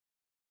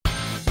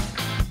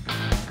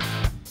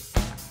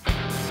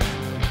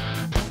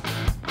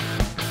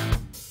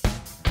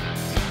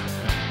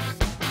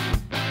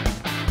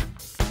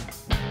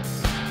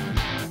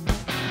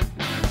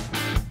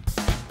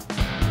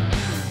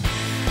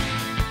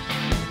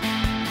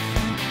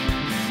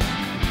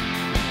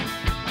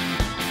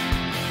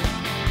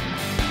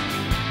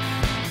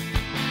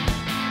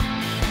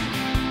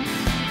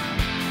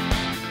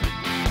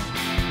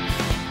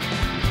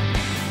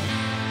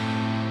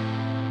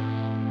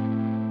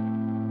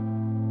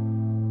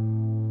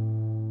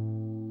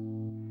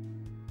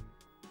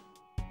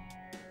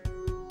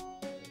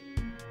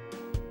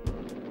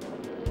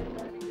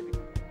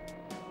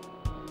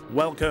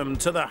Welcome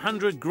to the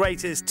 100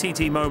 greatest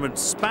TT moments,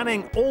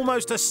 spanning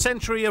almost a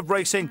century of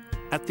racing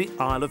at the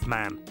Isle of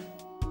Man.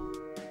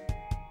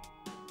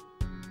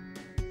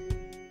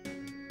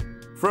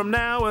 From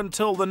now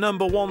until the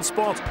 #1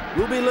 spot,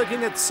 we'll be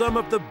looking at some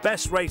of the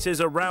best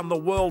races around the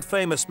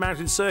world-famous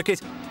mountain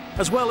circuit,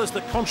 as well as the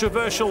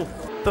controversial,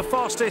 the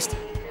fastest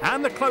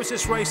and the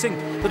closest racing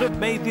that have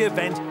made the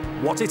event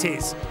what it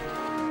is.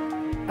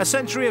 A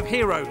century of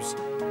heroes,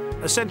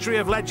 a century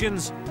of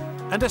legends,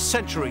 and a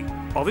century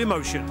of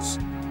emotions.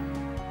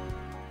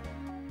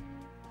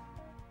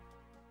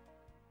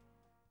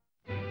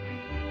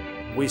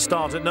 We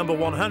start at number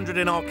 100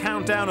 in our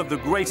countdown of the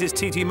greatest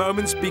TT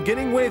moments,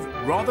 beginning with,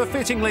 rather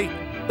fittingly,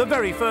 the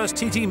very first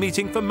TT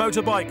meeting for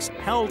motorbikes,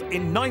 held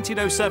in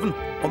 1907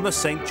 on the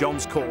St.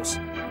 John's course.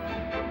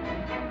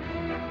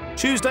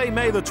 Tuesday,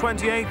 May the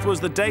 28th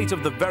was the date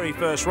of the very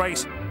first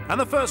race, and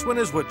the first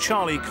winners were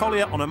Charlie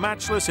Collier on a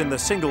matchless in the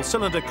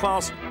single-cylinder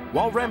class,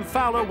 while Rem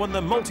Fowler won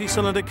the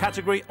multi-cylinder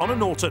category on a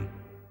Norton.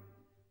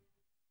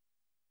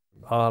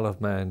 Isle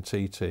of Man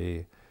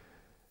TT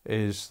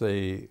is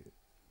the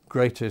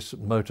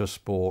greatest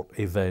motorsport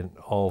event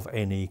of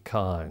any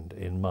kind,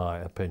 in my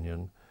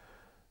opinion.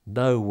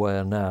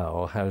 Nowhere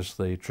now has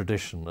the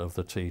tradition of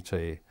the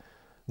TT.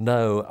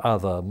 No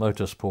other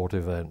motorsport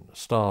event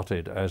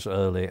started as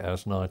early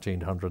as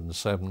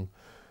 1907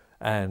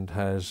 and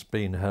has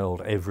been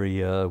held every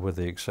year with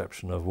the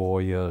exception of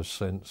war years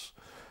since.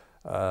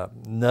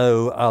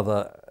 No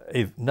other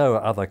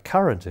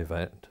current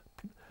event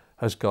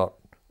has got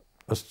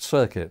a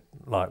circuit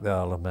like the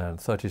Isle of Man,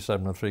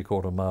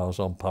 37.75 miles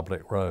on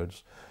public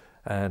roads,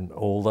 and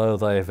although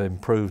they've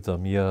improved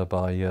them year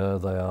by year,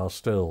 they are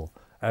still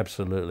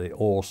absolutely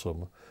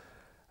awesome.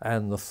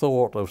 And the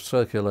thought of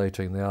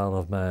circulating the Isle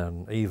of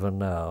Man, even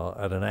now,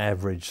 at an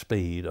average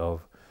speed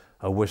of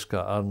a whisker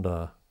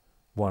under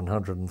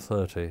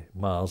 130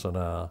 miles an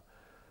hour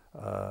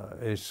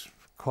is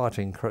quite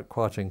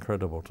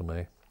incredible to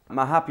me.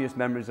 My happiest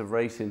memories of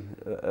racing,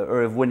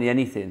 or of winning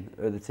anything,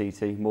 are the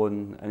TT, more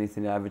than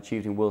anything I've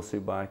achieved in World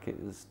Superbike.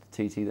 It was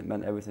the TT that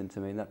meant everything to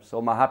me. And that's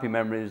all my happy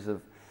memories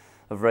of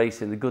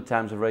racing, the good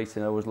times of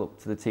racing. I always look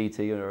to the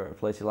TT or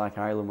places like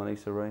Ireland when I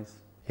used to race.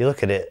 You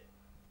look at it,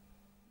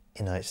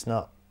 you know, it's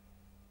not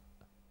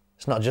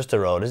just a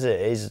road, is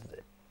it?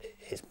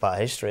 It's part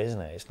of history,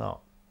 isn't it? It's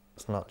not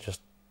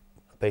just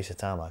a piece of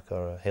tarmac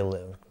or a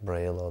hill,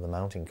 braille, or the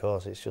mountain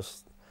course. It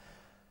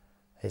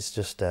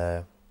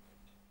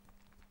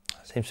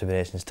seems to be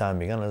there since time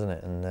began, hasn't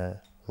it? And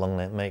long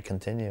may it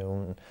continue.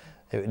 And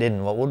if it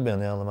didn't, what would be on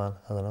the Isle of Man?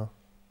 I don't know.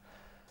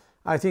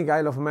 I think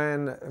Isle of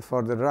Man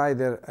for the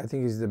rider, I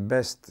think is the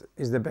best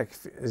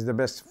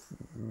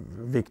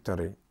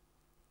victory.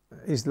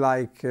 It's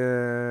like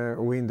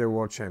win the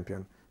world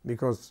champion,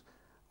 because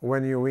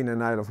when you win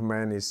an Isle of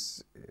Man,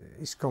 is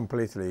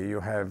completely, you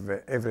have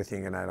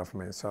everything in Isle of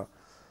Man. So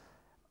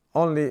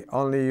only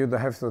you don't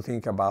have to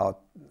think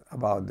about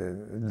the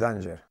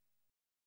danger.